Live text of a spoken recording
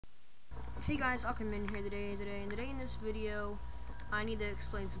Hey guys, Alchemin here today, and in this video, I need to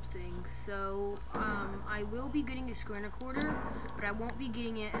explain some things. So, I will be getting a screen recorder, but I won't be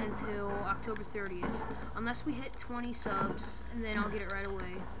getting it until October 30th, unless we hit 20 subs, and then I'll get it right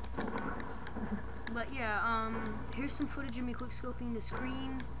away. But yeah, here's some footage of me quickscoping the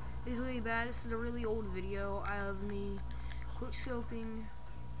screen. It's really bad. This is a really old video of me quickscoping.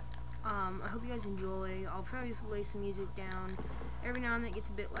 I hope you guys enjoy. I'll probably just lay some music down. Every now and then it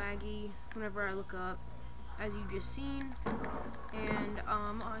gets a bit laggy whenever I look up, as you've just seen. And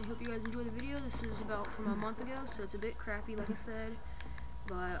I hope you guys enjoy the video. This is about from a month ago, so it's a bit crappy, like I said.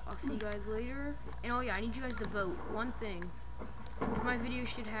 But I'll see you guys later. And oh yeah, I need you guys to vote. One thing. If my video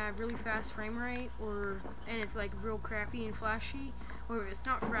should have really fast frame rate, and it's like real crappy and flashy, or if it's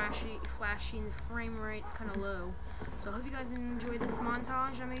not flashy and the frame rate's kind of low. So I hope you guys enjoy this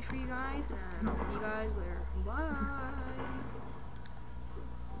montage I made for you guys, and I'll see you guys later. Bye.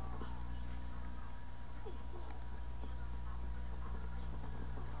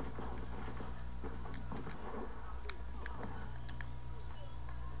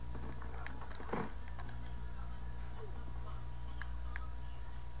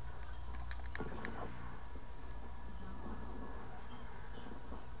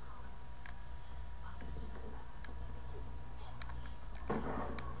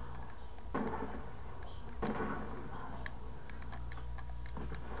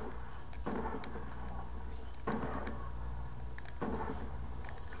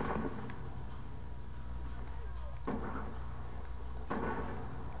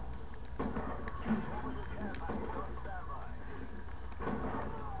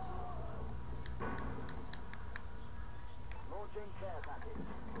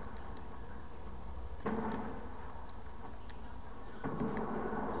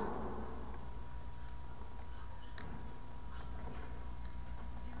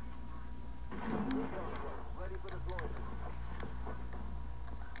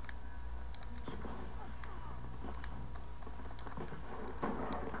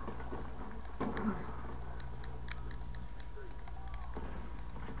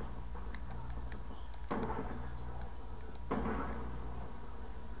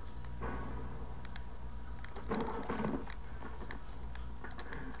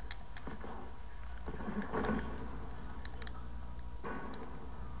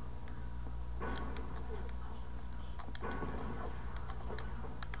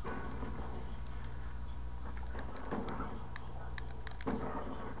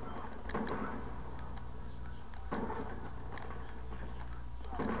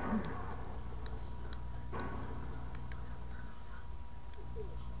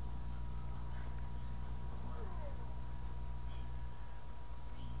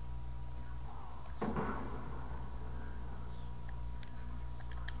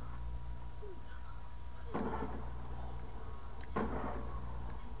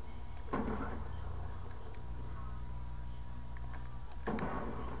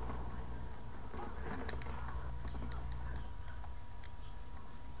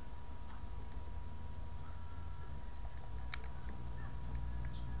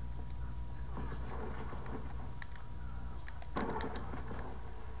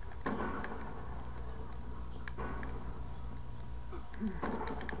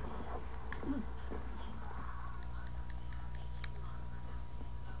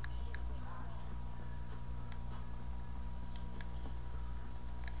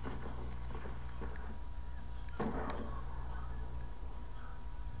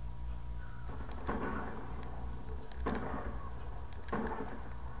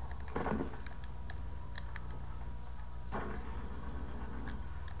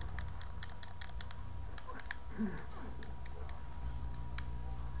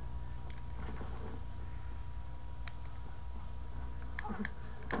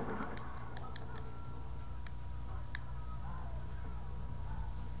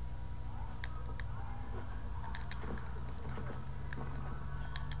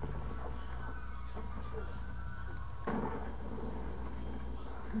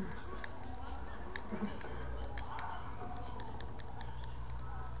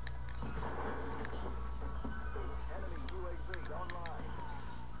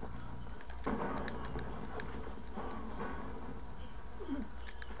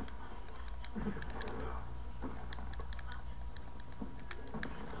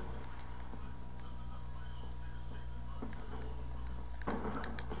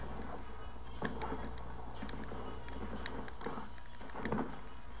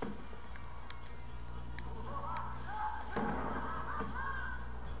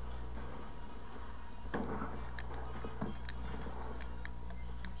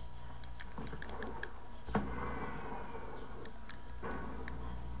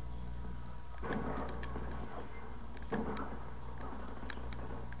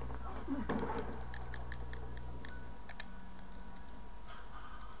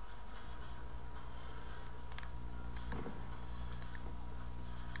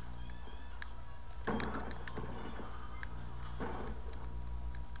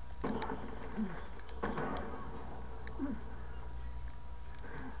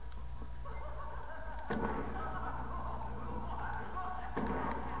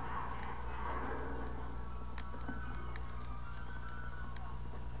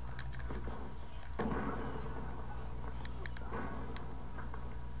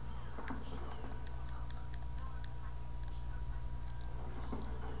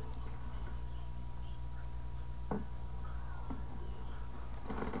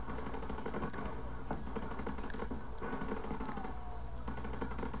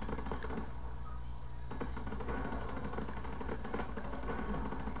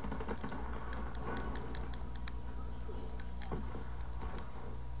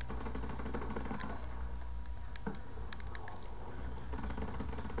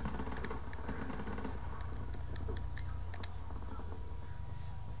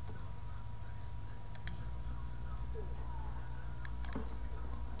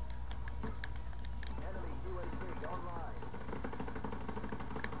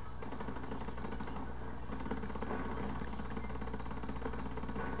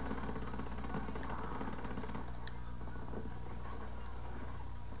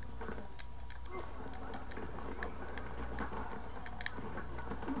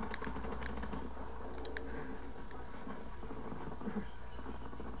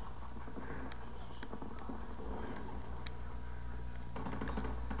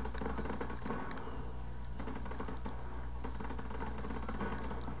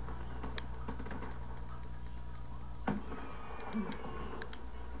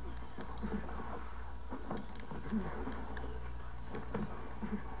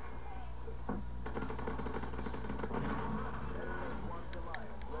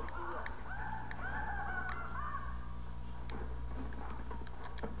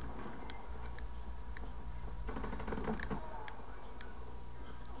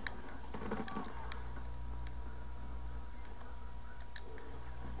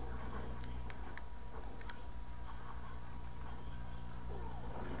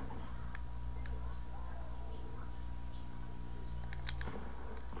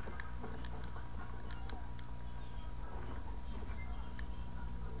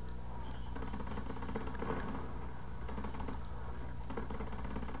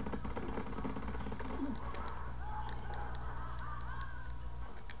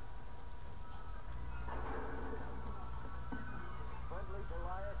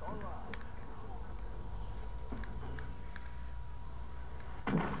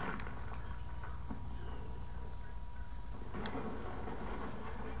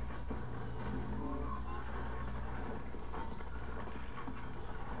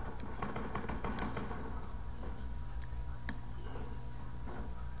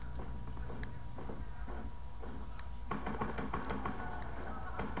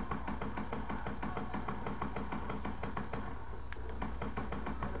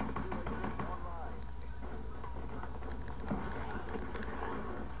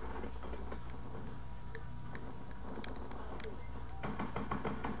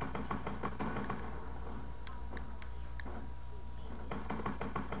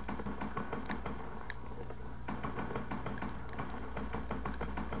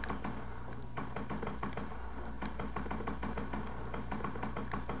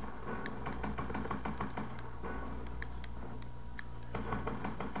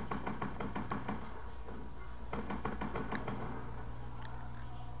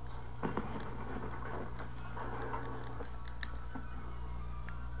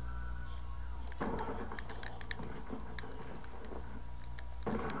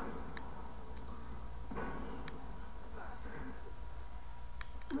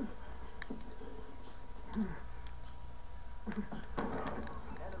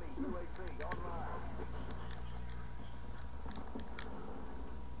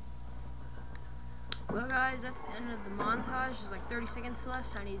 Well guys, that's the end of the montage. There's like 30 seconds left,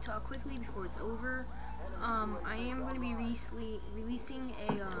 so I need to talk quickly before it's over. I am going to be releasing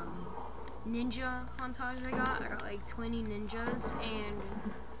a ninja montage I got. I got like 20 ninjas, and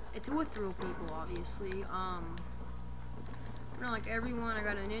it's with real people, obviously. Not like everyone, I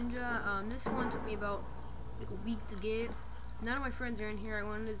got a ninja. This one took me about like a week to get. None of my friends are in here. I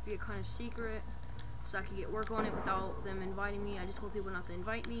wanted it to be a kind of secret, so I could get work on it without them inviting me. I just told people not to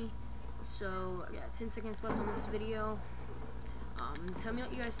invite me. So, yeah, 10 seconds left on this video. Tell me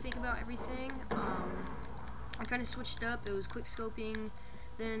what you guys think about everything. I kind of switched up. It was quick scoping,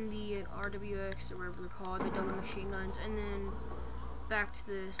 then the RWX, or whatever they're called, the double machine guns, and then back to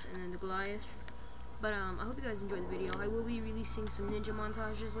this, and then the Goliath. But, I hope you guys enjoyed the video. I will be releasing some ninja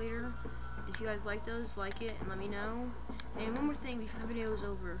montages later. If you guys like those, like it, and let me know. And one more thing before the video is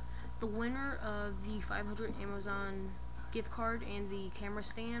over. The winner of the 500 Amazon gift card and the camera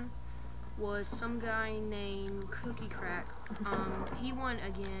stand was some guy named Cookie Crack. He won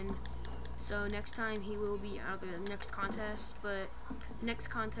again, so next time he will be out of the next contest, but the next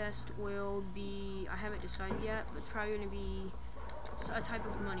contest will be, I haven't decided yet, but it's probably going to be a type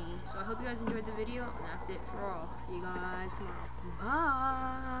of money. So I hope you guys enjoyed the video, and that's it for all. See you guys tomorrow.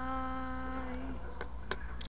 Bye!